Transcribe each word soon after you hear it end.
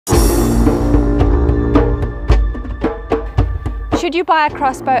Should you buy a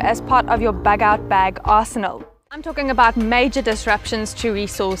crossbow as part of your bug out bag arsenal? I'm talking about major disruptions to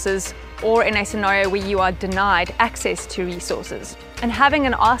resources, or in a scenario where you are denied access to resources. And having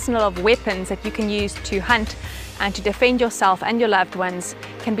an arsenal of weapons that you can use to hunt and to defend yourself and your loved ones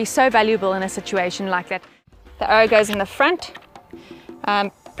can be so valuable in a situation like that. The arrow goes in the front,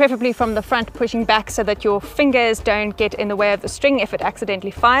 preferably from the front, pushing back so that your fingers don't get in the way of the string if it accidentally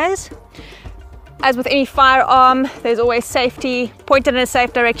fires. As with any firearm, there's always safety. Pointed in a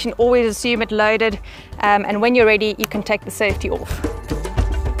safe direction, always assume it loaded, and when you're ready, you can take the safety off.